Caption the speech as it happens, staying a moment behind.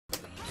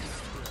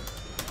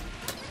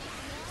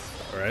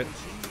Alright.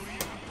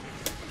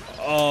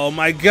 Oh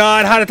my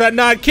god, how did that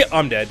not kill?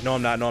 I'm dead. No,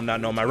 I'm not. No, I'm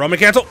not. No, my Roman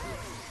cancel.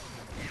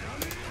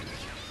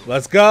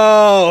 Let's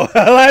go.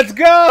 Let's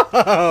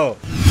go.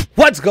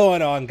 What's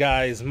going on,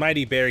 guys?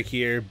 Mighty Bear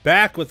here,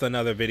 back with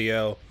another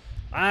video.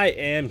 I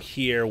am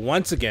here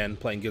once again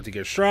playing Guilty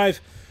Gear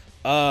Strive.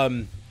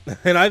 And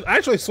I've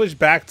actually switched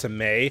back to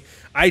Mei.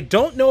 I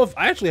don't know if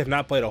I actually have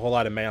not played a whole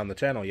lot of Mei on the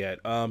channel yet.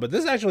 But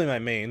this is actually my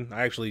main.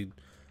 I actually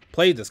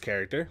played this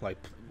character,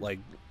 like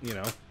you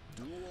know,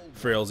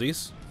 for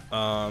realsies.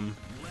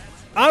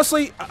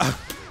 Honestly,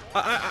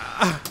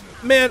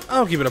 man,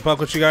 I'll keep it a buck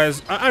with you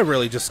guys. I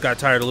really just got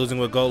tired of losing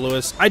with Gold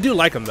Lewis. I do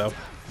like him though,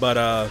 but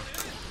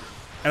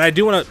and I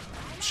do want to,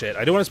 shit,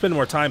 I do want to spend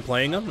more time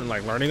playing him and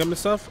like learning him and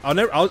stuff.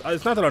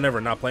 It's not that I'll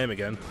never not play him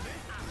again,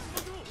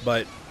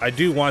 but I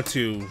do want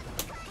to,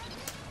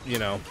 you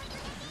know,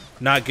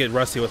 not get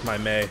rusty with my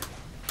Mei.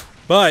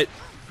 But,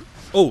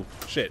 oh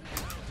shit,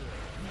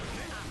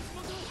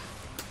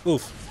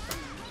 oof.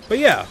 But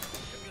yeah,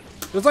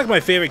 it's like my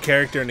favorite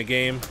character in the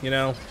game, you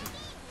know.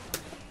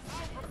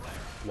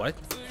 What?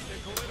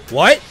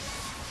 What?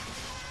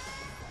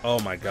 Oh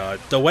my god.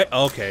 The way,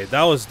 okay,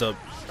 that was the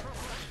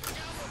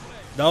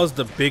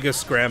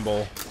biggest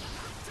scramble.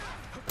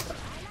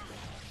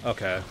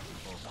 Okay.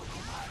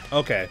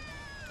 Okay.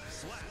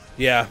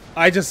 Yeah,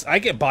 I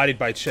get bodied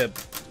by Chip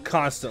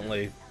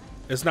constantly.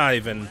 It's not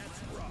even,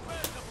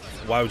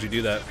 why would you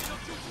do that?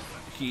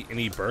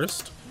 He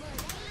burst?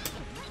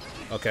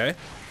 Okay.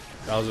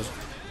 That was just,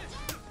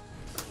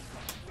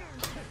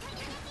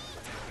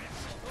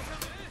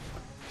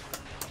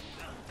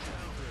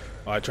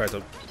 oh, I tried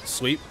to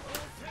sweep.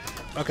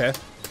 Okay.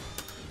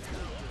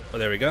 Oh,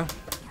 there we go.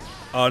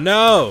 Oh,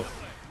 no!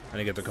 I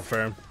didn't get to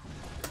confirm.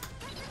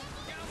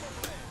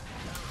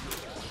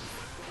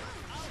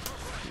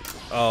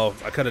 Oh,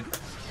 I could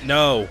have...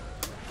 No.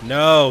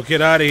 No,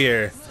 get out of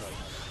here.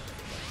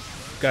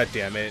 God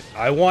damn it.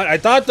 I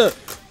thought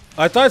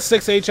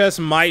 6HS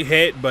might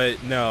hit,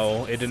 but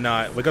no, it did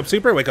not. Wake up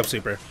super? Wake up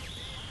super.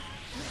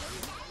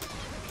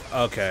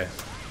 Okay.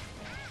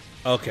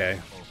 Okay.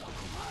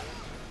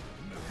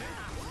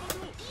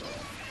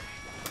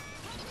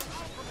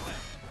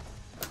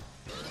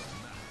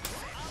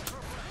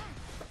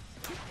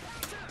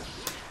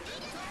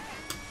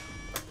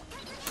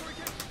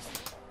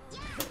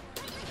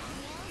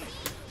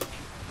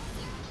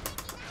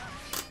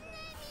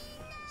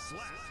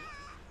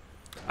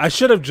 I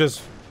should have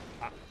just...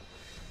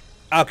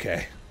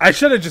 Okay. I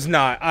should have just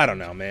not... I don't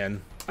know,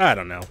 man. I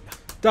don't know.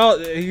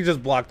 He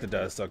just blocked the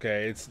dust,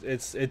 okay?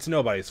 It's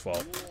nobody's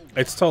fault.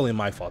 It's totally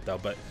my fault, though,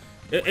 but...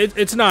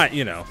 It's not,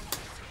 you know...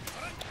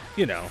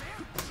 You know.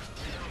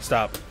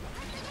 Stop.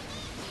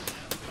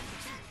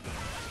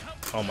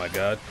 Oh my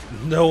god.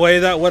 No way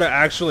that would have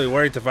actually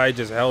worked if I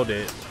just held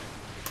it.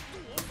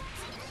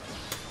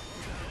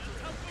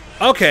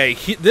 Okay,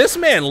 this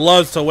man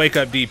loves to wake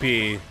up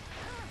DP.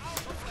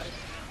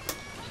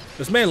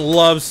 This man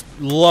loves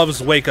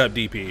wake up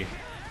DP.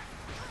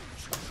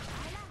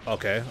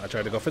 Okay, I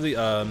tried to go for the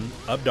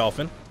up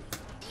dolphin.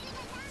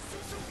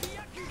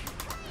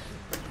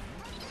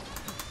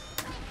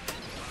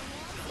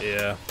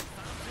 Yeah.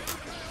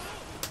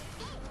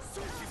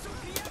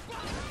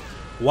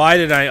 Why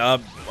did I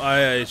up?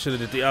 I should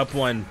have did the up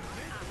one.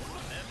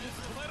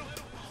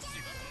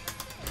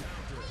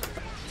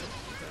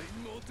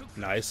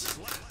 Nice.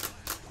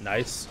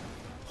 Nice.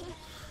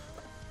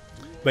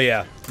 But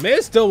yeah, Mei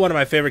is still one of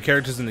my favorite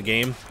characters in the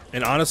game,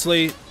 and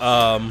honestly, you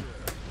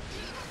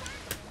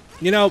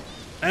know,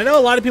 I know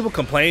a lot of people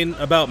complain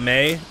about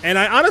Mei, and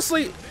I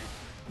honestly,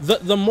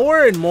 the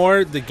more and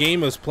more the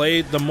game is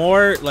played, the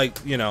more, like,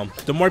 you know,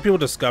 the more people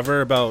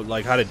discover about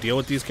like how to deal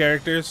with these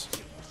characters.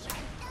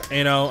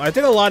 You know, I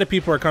think a lot of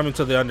people are coming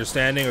to the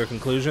understanding or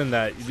conclusion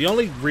that the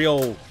only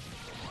real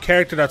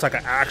character that's like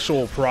an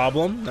actual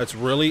problem, that's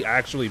really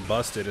actually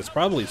busted, is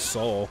probably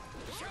Soul.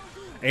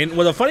 And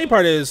what the funny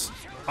part is,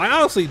 I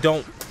honestly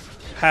don't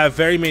have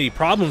very many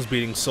problems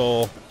beating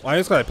Soul. Well, I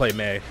just gotta play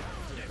Mei,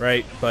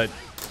 right? But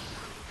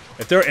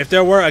if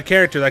there were a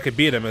character that could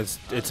beat him,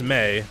 it's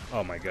Mei.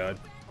 Oh my god.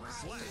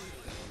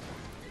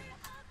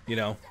 You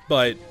know,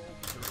 but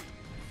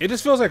it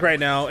just feels like right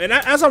now, and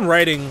as I'm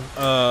writing,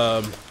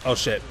 oh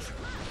shit.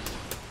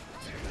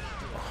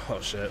 Oh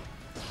shit.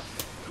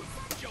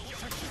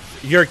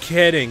 You're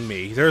kidding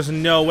me. There's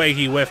no way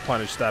he whiff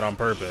punished that on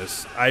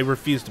purpose. I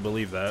refuse to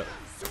believe that.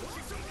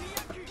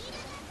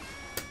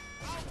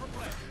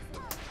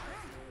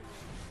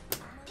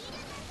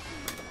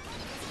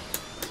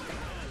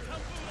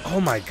 Oh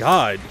my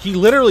god, he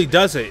literally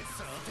does it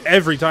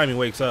every time he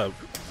wakes up.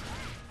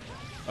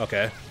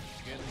 Okay.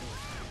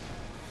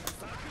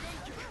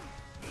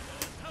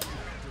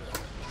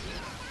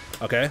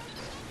 Okay.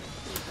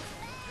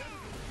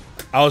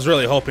 I was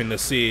really hoping to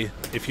see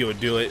if he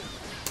would do it.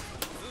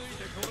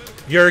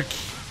 You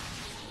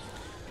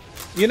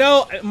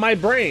know, my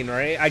brain,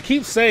 right? I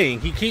keep saying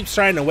he keeps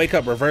trying to wake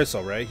up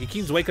reversal, right? He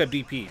keeps wake up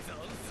DP.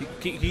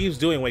 He keeps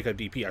doing wake up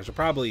DP. I should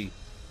probably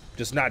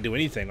just not do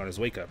anything on his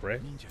wake up,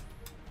 right?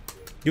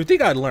 You'd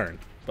think I'd learn,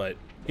 but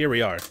here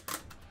we are.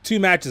 2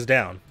 matches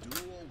down.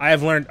 I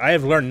have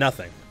learned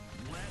nothing.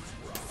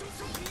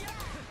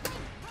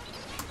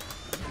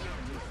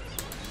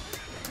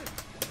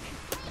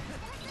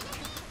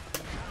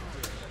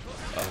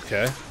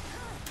 Okay.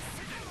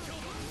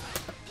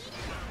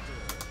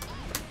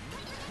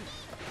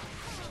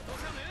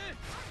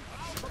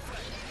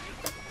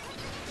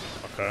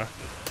 Okay.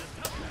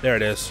 There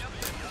it is.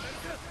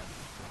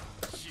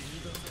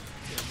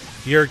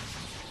 You're...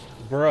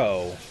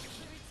 Bro.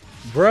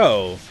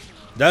 Bro.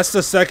 That's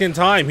the second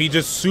time he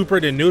just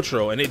supered in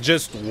neutral, and it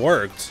just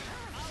worked.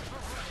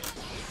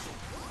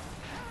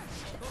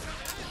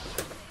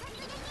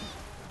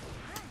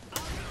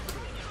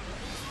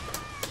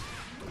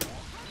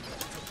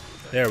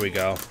 There we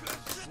go.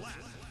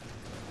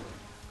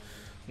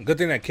 Good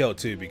thing that killed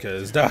too,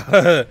 because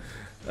I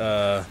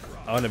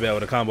want to be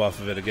able to combo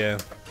off of it again.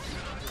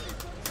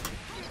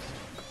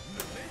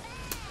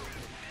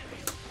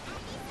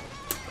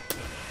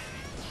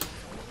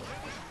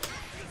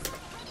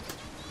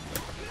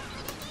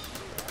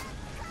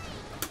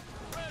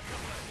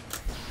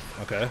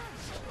 Okay.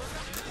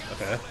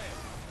 Okay.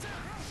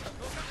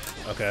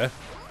 Okay.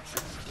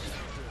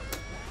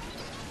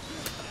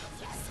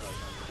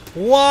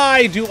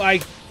 Why do I...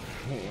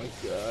 Oh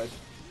my god.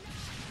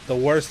 The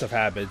worst of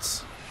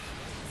habits.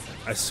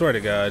 I swear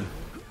to God.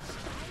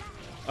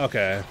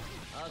 Okay.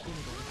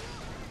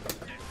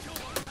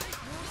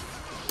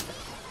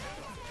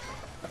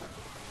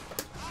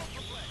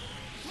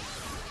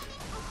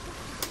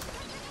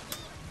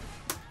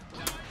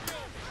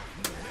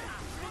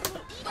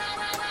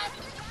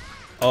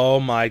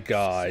 Oh my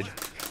god.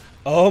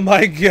 Oh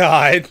my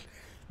god.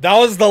 That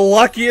was the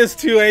luckiest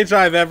 2H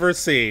I've ever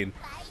seen.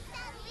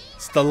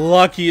 It's the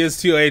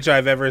luckiest 2H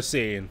I've ever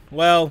seen.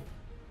 Well,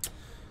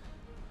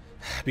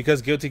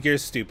 because Guilty Gear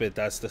is stupid,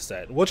 that's the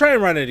set. We'll try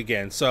and run it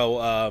again.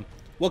 So,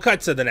 we'll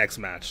cut to the next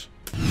match.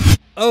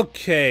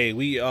 Okay,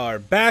 we are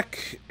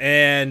back,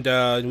 and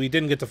we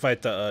didn't get to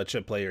fight the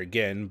chip player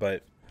again,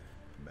 but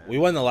we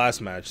won the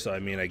last match, so I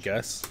mean, I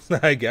guess.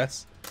 I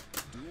guess.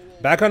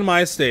 Back on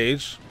my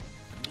stage.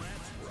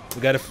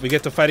 We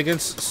get to fight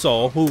against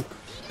Soul, who,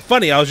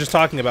 funny, I was just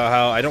talking about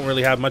how I don't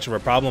really have much of a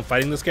problem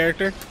fighting this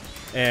character,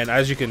 and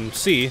as you can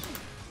see,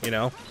 you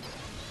know,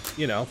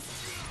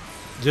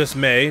 just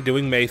Mei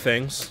doing Mei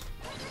things.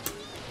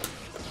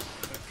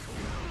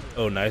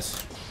 Oh,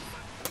 nice.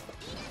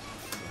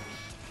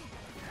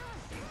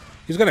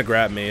 He's gonna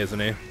grab me, isn't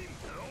he?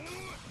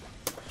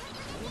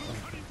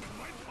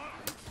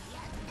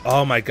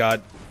 Oh my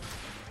god.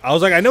 I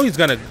was like, I know he's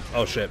gonna,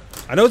 oh shit.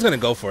 I know he's gonna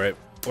go for it,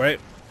 right?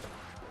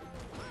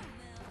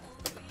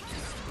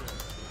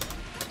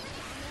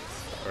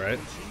 Alright.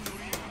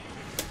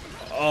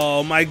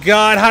 Oh my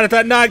god, how did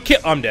that not kill?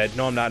 I'm dead.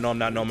 No, I'm not. No, I'm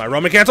not. No, my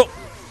Roman cancel.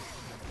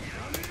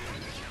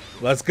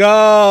 Let's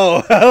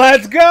go.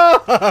 Let's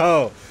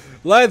go.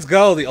 Let's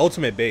go. The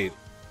ultimate bait.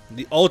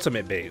 The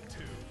ultimate bait.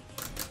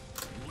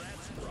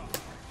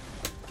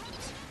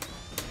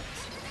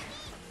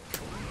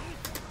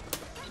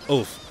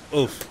 Oof.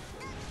 Oof.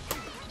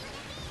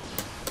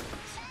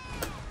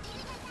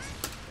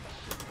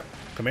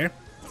 Come here.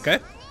 Okay.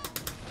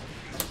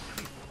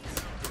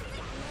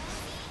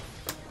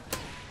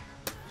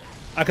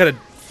 I could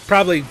have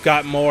probably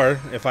got more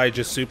if I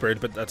just supered,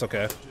 but that's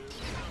okay.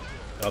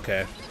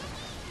 Okay.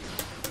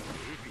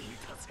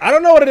 I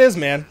don't know what it is,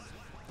 man.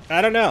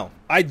 I don't know.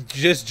 I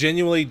just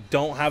genuinely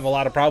don't have a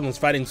lot of problems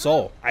fighting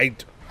Soul. I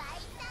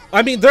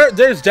mean,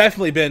 there's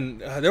definitely been...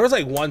 there was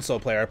like one Soul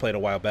player I played a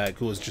while back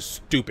who was just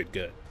stupid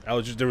good.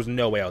 There was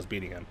no way I was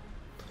beating him.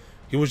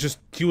 He was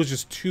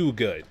just too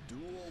good.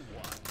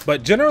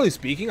 But generally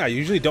speaking, I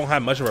usually don't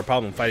have much of a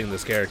problem fighting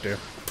this character.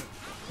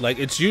 Like,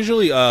 it's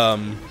usually,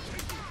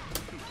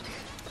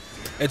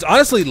 it's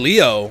honestly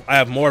Leo I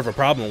have more of a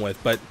problem with,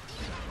 but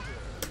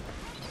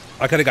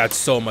I could have got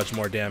so much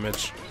more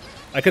damage.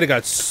 I could have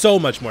got so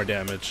much more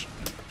damage.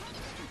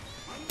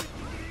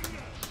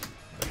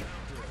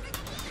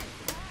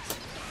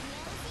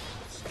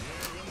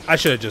 I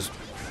should have just...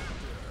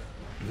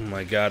 Oh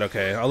my god,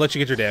 okay. I'll let you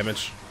get your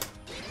damage.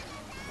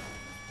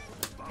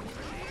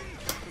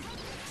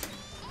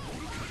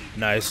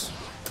 Nice.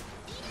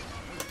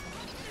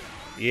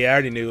 Yeah, I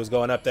already knew it was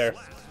going up there.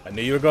 I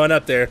knew you were going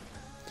up there.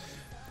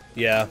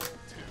 Yeah.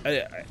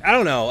 I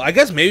don't know. I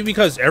guess maybe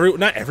because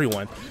not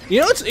everyone. You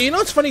know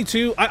what's funny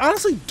too? I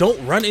honestly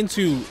don't run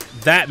into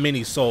that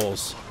many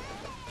Souls.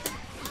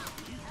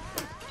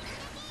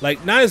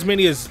 Like, not as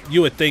many as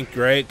you would think,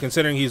 right?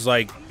 Considering he's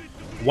like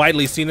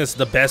widely seen as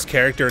the best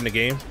character in the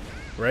game,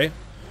 right?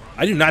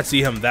 I do not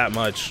see him that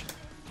much.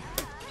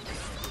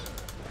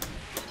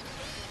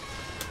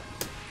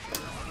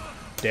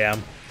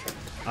 Damn.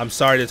 I'm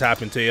sorry this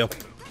happened to you.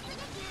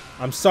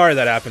 I'm sorry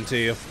that happened to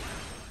you.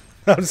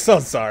 I'm so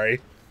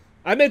sorry.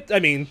 I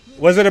mean,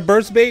 was it a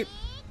burst bait?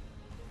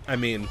 I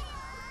mean,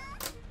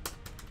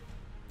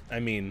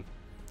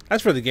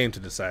 that's for the game to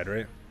decide,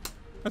 right?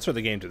 That's for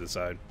the game to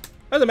decide.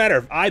 Doesn't matter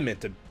if I meant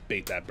to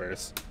bait that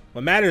burst.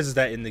 What matters is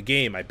that in the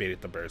game I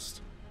baited the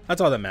burst. That's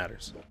all that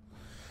matters.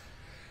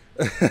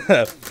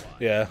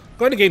 Yeah,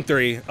 going to game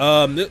 3.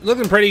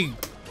 Looking pretty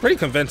pretty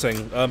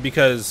convincing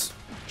because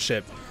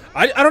shit.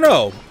 I don't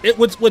know. It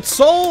with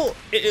Soul.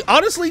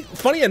 Honestly,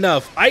 funny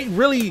enough,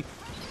 I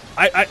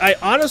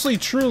honestly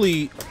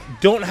truly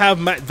don't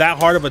have that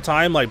hard of a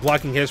time like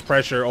blocking his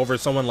pressure over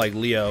someone like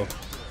Leo.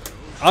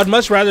 I'd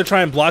much rather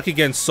try and block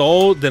against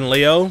Soul than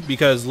Leo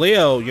because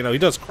Leo, you know, he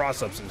does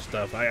cross-ups and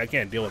stuff. I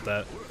can't deal with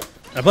that.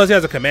 And plus he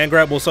has a command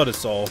grab. Well, so does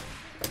Soul.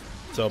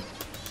 So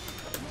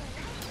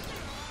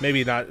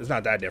maybe not. It's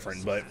not that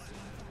different, but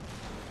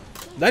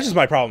that's just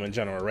my problem in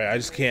general, right?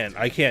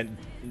 I can't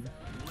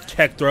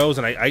tech throws,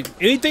 and I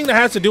anything that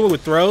has to do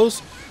with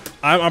throws,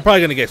 I'm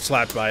probably gonna get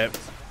slapped by it.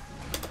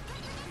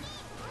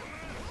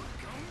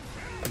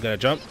 I'm gonna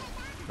jump.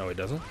 No, he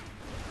doesn't.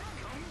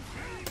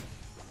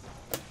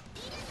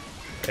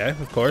 Okay,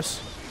 of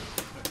course.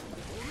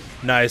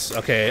 Nice.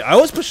 Okay, I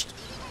always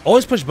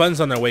push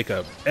buttons on their wake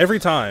up every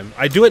time.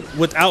 I do it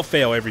without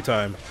fail every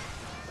time.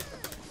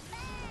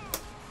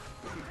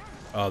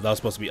 Oh, that was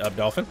supposed to be up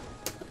dolphin.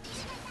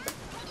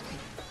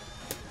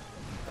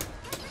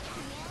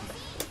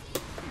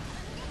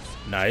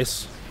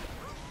 Nice.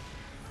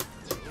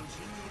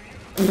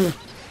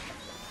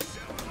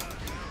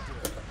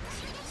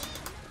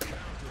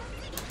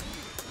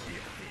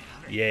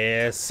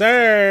 Yes,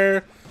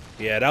 sir.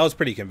 Yeah, that was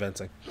pretty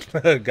convincing.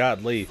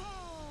 Godly.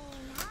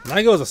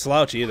 Naigo is a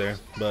slouch either,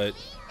 but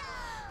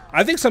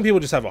I think some people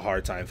just have a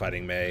hard time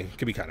fighting Mei. It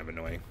could be kind of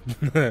annoying.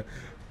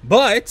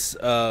 But,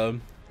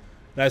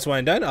 nice one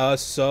and done.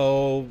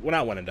 So, well,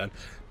 not one and done.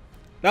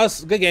 That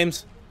was good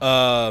games.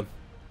 Yeah,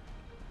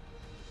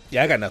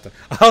 I got nothing.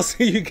 I'll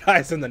see you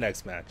guys in the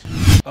next match.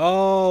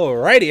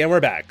 Alrighty, and we're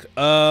back.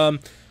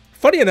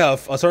 Funny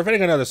enough, so we're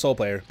fighting another Soul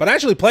player, but I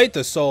actually played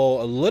the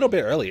Soul a little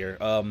bit earlier.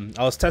 I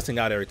was testing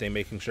out everything,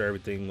 making sure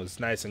everything was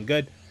nice and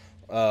good.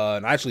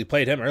 And I actually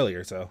played him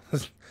earlier, so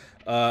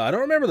I don't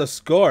remember the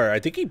score.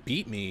 I think he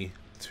beat me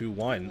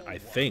 2-1. I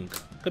think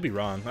could be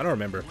wrong. I don't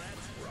remember,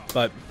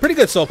 but pretty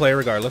good Soul player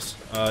regardless.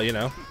 You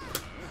know.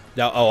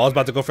 Now, oh, I was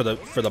about to go for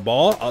the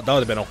ball. That would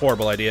have been a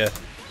horrible idea.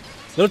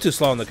 A little too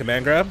slow on the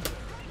command grab.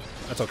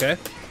 That's okay.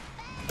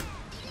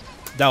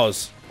 That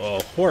was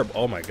horrible.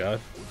 Oh my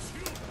god.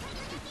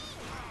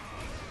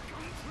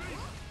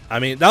 I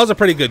mean, that was a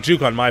pretty good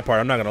juke on my part.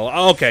 I'm not gonna.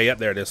 Oh, okay, yep,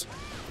 there it is.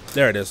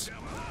 There it is.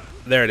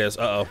 There it is.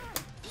 Uh-oh.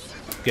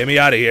 Get me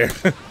out of here.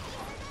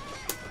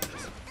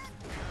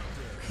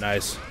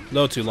 Nice. A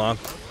little too long.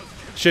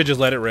 Should just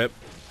let it rip.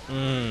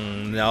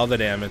 Now the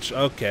damage.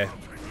 Okay.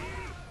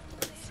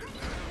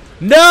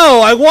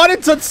 No, I wanted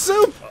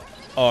Tatsup.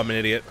 Oh, I'm an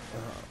idiot.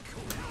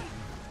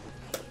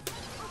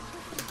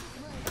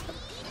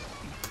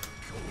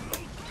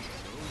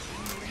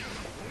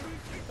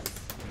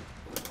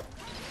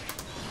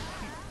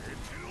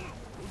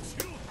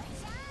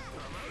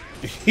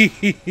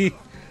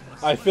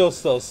 I feel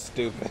so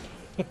stupid.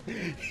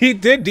 He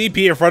did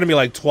DP in front of me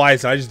like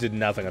twice, and I just did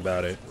nothing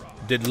about it.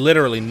 Did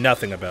literally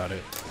nothing about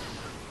it.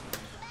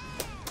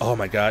 Oh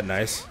my god,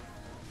 nice.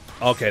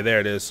 Okay, there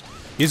it is.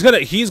 He's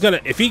gonna,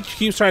 if he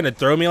keeps trying to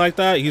throw me like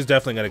that, he's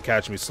definitely gonna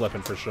catch me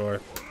slipping for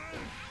sure.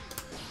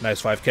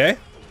 Nice 5K.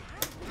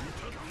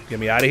 Get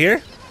me out of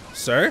here,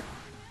 sir.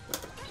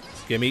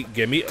 Give me,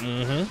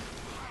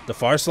 the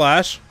far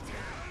slash.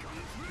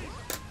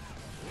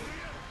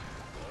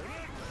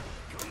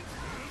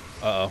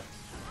 Uh-oh.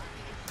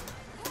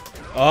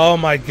 Oh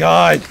my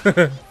god.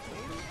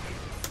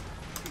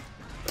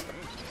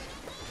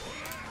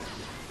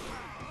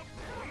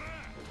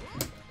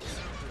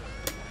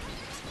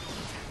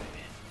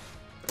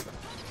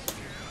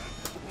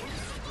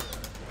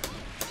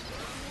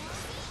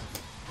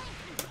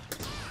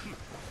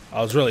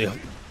 I was really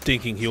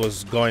thinking he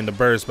was going to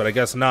burst, but I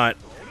guess not.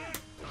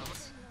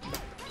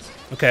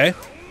 Okay.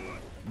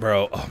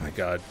 Bro, oh my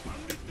god.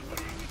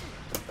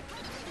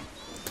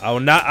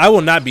 I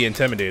will not be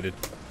intimidated.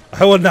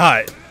 I will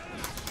not.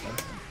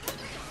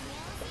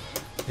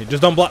 You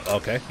just don't block.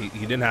 Okay,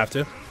 he didn't have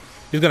to.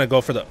 He's gonna go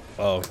for the.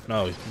 Oh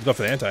no, he's go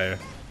for the anti-air.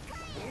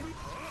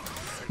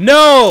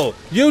 No,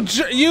 you.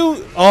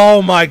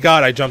 Oh my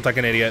god, I jumped like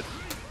an idiot.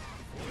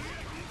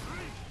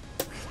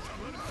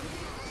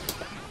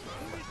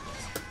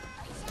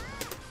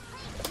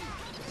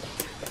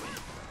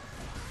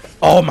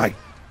 Oh my.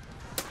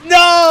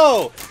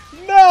 No,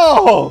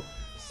 no.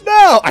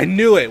 No, I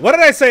knew it. What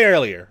did I say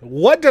earlier?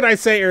 What did I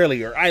say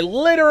earlier? I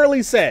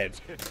literally said,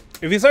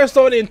 if he starts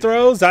throwing in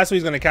throws, that's when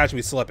he's gonna catch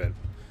me slipping.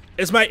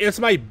 It's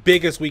my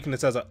biggest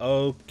weakness as a.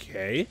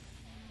 Okay.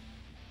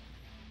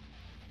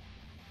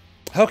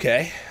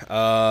 Okay.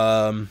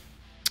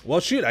 Well,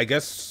 shoot. I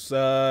guess.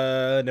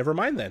 Never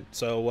mind then.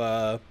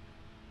 So.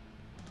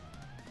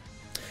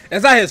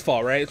 It's not his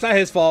fault, right? It's not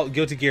his fault.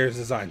 Guilty Gear is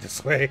designed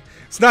this way.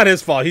 It's not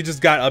his fault. He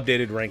just got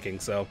updated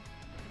ranking, so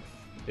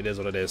it is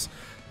what it is.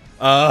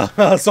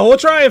 So we'll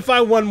try and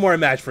find one more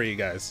match for you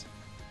guys.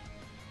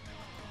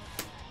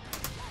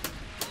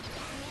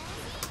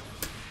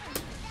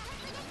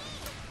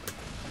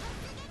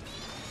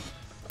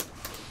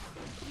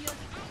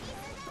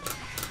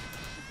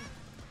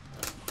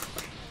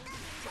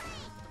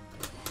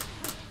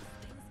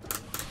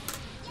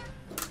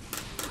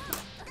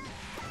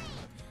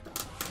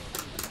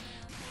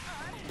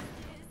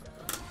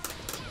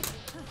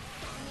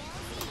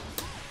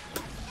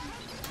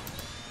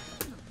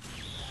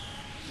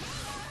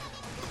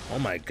 Oh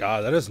my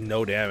god, that is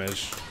no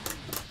damage.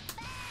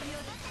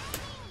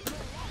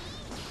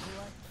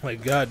 My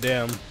god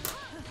damn.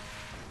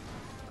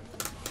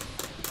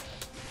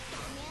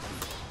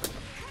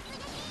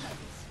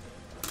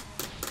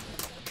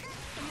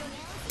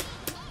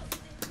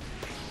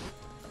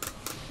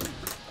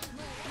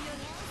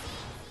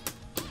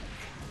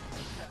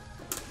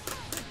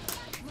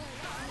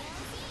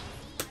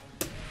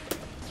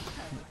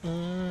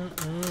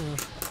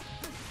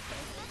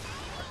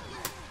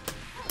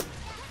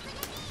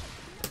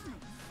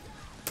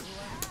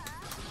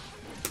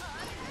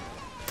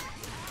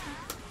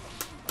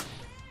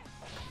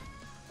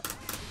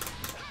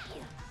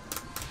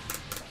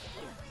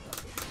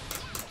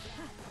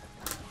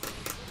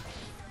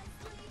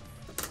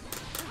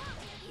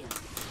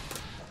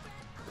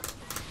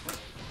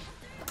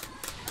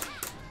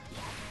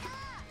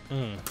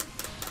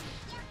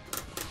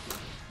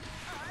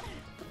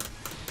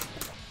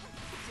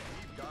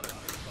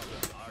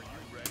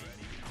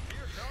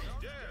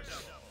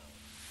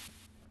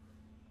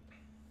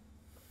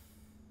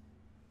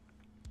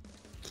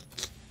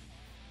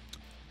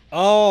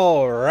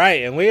 All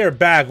right, and we are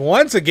back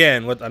once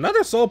again with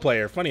another Soul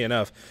player. Funny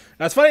enough,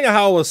 that's funny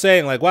how I was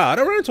saying like, wow, I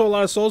don't run into a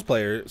lot of Soul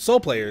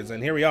players,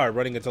 and here we are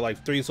running into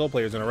like 3 Soul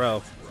players in a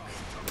row.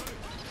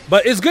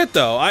 But it's good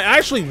though. I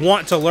actually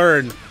want to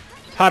learn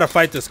how to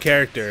fight this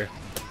character.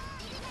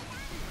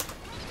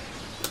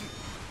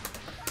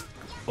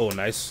 Oh,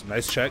 nice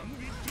check.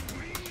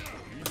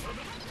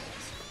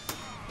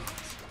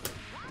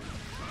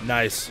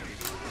 Nice.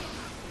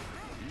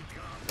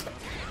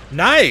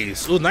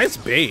 Ooh, nice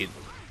bait.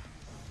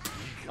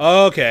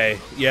 Okay,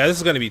 yeah, this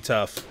is gonna be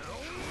tough.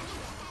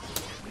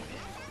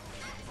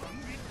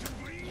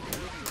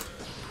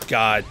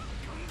 God.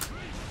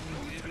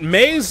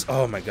 Maze,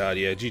 oh my god,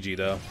 yeah, GG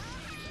though.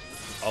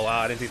 Oh wow,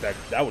 I didn't think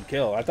that would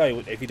kill. I thought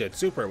if he did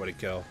super, it would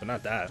kill, but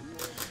not that.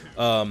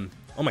 Oh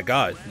my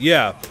god,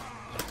 yeah.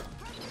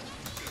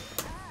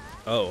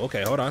 Oh,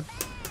 okay, hold on.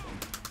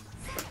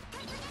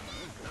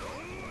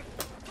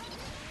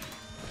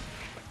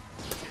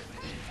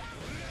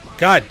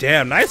 God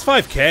damn, nice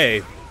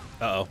 5K.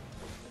 Uh-oh.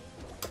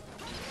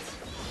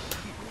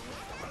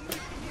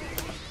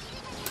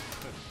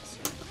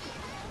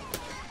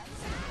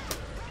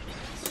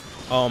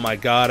 Oh my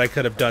god, I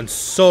could have done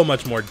so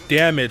much more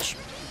damage.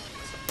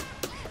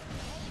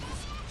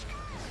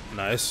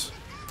 Nice.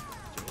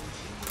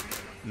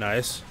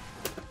 Nice.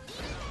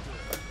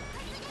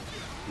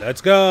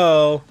 Let's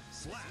go.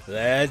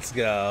 Let's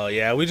go.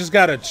 Yeah, we just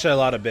gotta chill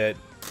out a bit.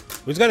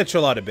 We just gotta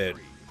chill out a bit,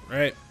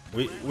 right?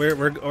 We're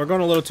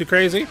going a little too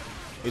crazy.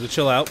 We need to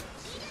chill out.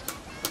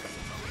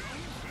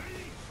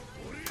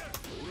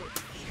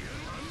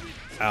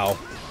 Ow.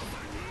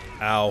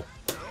 Ow.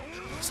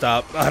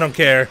 Stop. I don't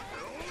care.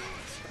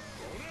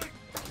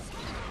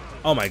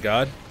 Oh my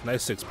god.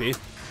 Nice 6P.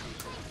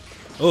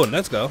 Oh,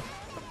 let's go.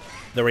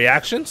 The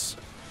reactions?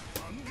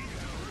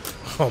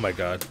 Oh my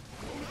god.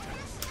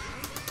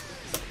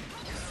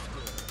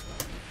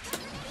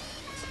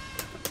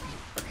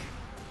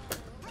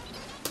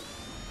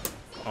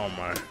 Oh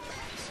my.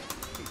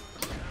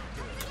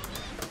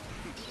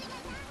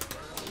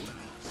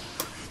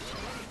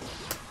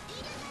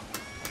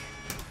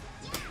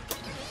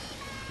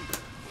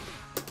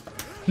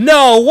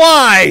 No,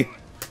 why?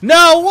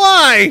 No,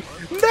 why?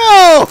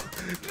 No!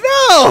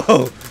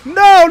 No!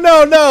 No,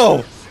 no,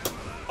 no!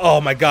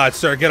 Oh my god,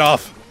 sir, get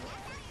off.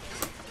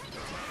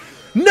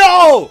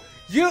 No!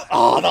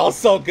 Oh, that was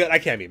so good. I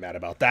can't be mad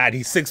about that.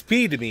 He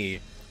 6P'd me.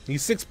 He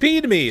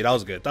 6P'd me. That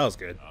was good. That was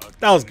good.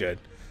 That was good.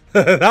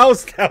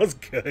 that was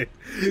good.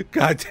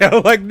 God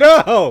damn, like,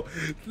 no!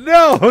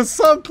 No, it was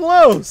so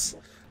close.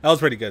 That was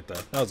pretty good,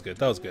 though. That was good.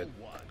 That was good.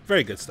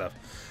 Very good stuff.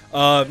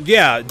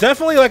 Yeah,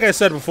 definitely, like I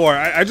said before,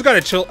 I just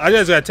gotta chill. I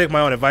just gotta take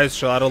my own advice,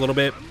 chill out a little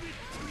bit.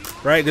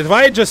 Right? Because if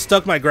I had just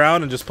stuck my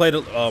ground and just played,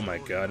 oh my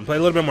god, and played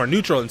a little bit more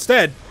neutral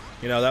instead,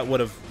 you know, that would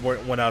have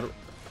went out,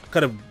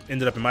 could have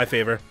ended up in my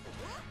favor.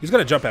 He's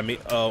gonna jump at me.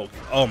 Oh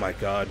my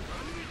god.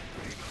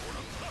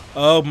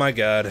 Oh my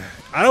god.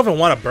 I don't even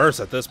want to burst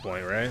at this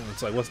point, right?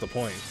 It's like, what's the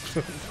point?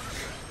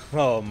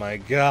 Oh my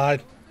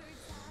god.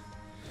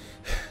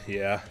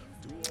 Yeah.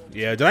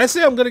 Yeah, did I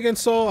say I'm good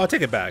against Soul? I'll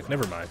take it back.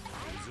 Never mind.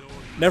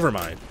 Never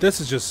mind. This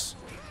is just...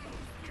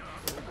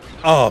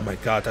 Oh my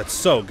god, that's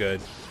so good.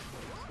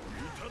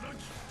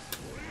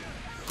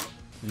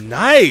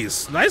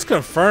 Nice! Nice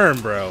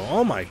confirm, bro.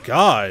 Oh my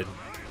god.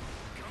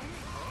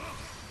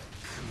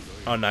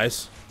 Oh,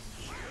 nice.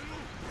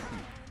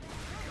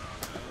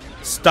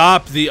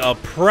 Stop the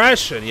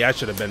oppression. Yeah, I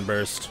should have been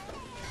burst.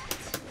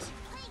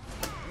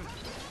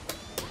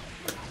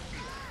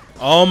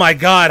 Oh my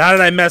god, how did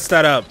I mess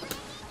that up?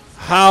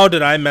 How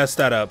did I mess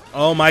that up?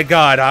 Oh my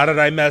god, how did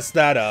I mess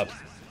that up?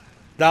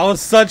 That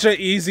was such an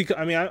easy...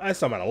 I mean, I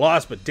still might have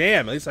lost, but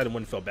damn, at least I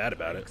wouldn't feel bad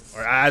about it.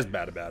 Or as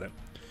bad about it.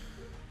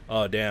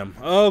 Oh, damn.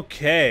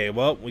 Okay,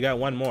 well, we got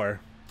one more.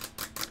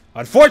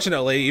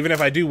 Unfortunately, even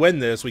if I do win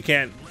this, we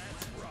can't...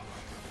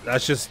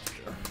 That's just...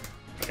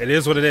 It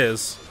is what it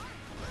is.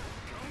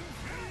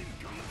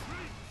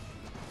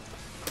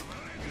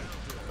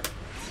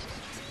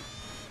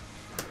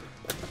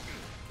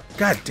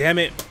 God damn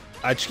it.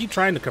 I keep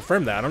trying to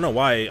confirm that. I don't know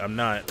why I'm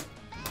not.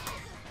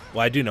 Well,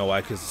 I do know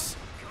why, because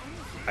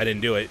I didn't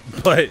do it.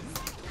 But,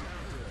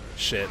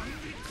 shit.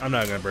 I'm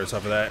not going to burst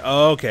off of that.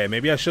 Okay,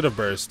 maybe I should have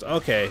burst.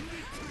 Okay.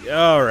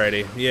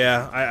 Alrighty.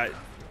 Yeah, I...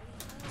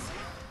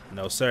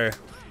 No, sir.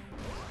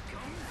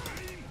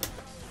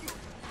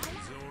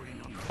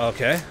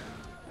 Okay.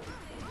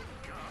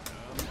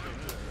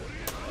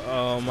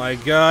 Oh my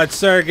god,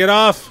 sir, get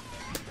off!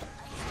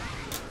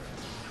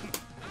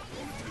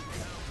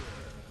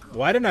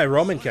 Why didn't I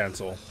Roman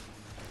cancel?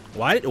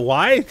 Why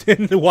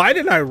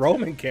didn't I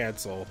Roman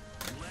cancel?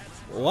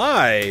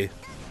 Why?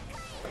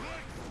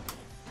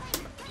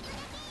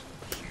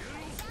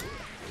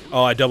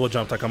 Oh, I double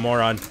jumped like a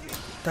moron.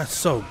 That's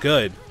so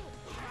good.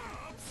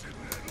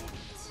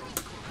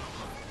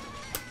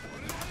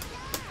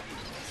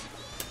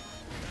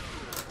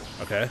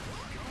 Okay.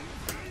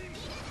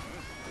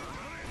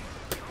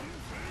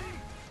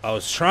 I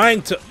was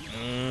trying to...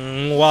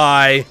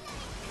 why?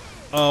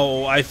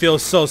 Oh, I feel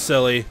so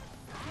silly.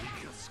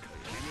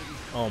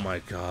 Oh my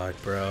god,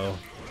 bro.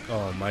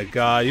 Oh my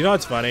god. You know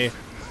what's funny?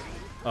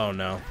 Oh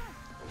no.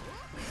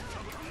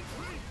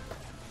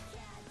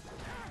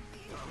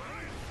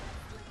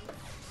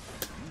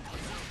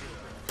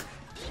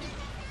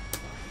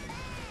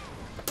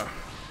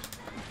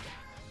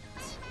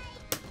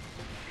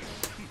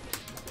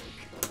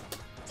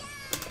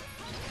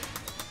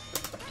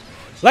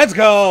 Let's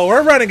go.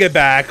 We're running it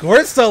back.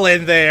 We're still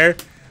in there.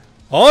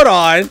 Hold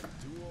on.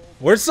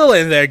 We're still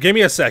in there. Give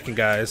me a second,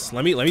 guys.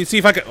 Let me see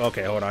if I can.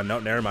 Okay, hold on. No,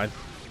 never mind.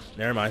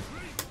 Never mind.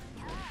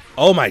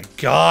 Oh my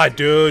god,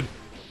 dude.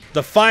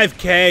 The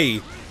 5K.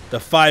 The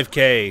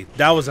 5K.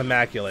 That was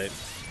immaculate.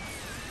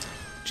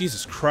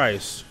 Jesus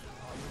Christ.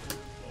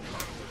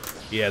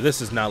 Yeah,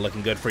 this is not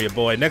looking good for you,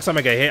 boy. Next time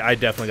I get hit, I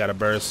definitely got to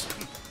burst.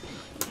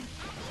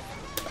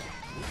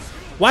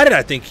 Why did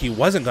I think he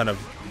wasn't gonna?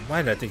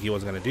 Why did I think he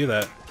wasn't gonna do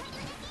that?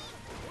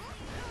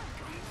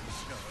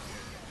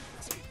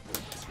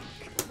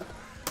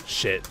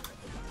 Shit.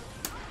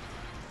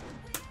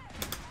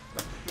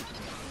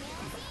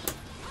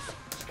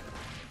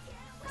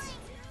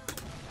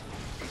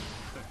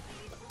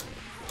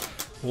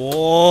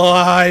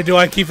 Why do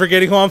I keep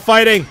forgetting who I'm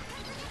fighting?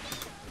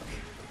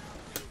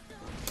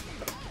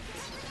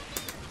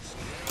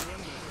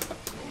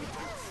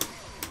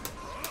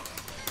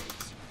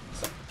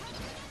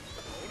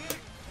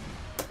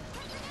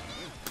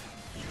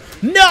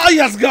 No,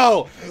 let's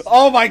go!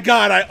 Oh my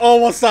god, I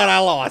almost thought I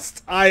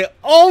lost. I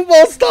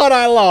almost thought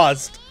I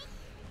lost.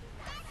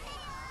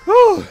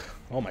 Whew.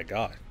 Oh my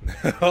god.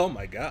 Oh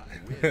my god.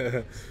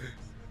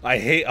 I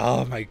hate,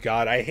 oh my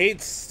god, I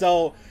hate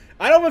so...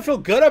 I don't even feel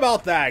good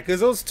about that,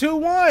 because it was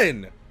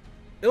 2-1.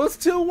 It was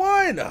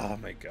 2-1. Oh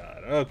my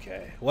god,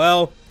 okay.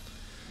 Well,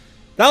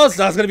 that was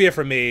going to be it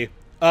for me.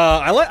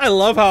 I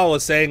love how I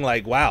was saying,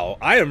 like, wow,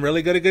 I am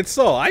really good against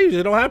Soul. I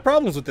usually don't have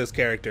problems with this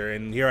character,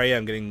 and here I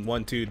am getting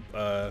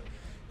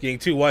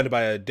 2-1'd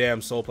by a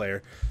damn Soul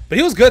player. But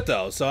he was good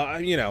though, so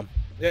you know,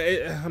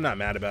 I'm not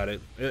mad about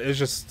it. It's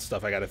just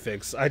stuff I gotta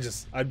fix. I'm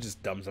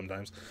just dumb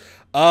sometimes.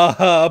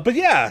 But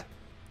yeah,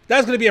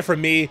 that's gonna be it for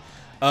me.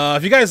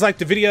 If you guys liked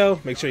the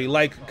video, make sure you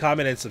like,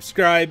 comment, and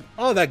subscribe,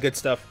 all that good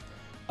stuff.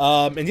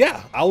 And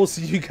yeah, I will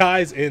see you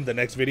guys in the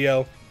next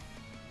video.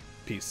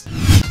 Peace.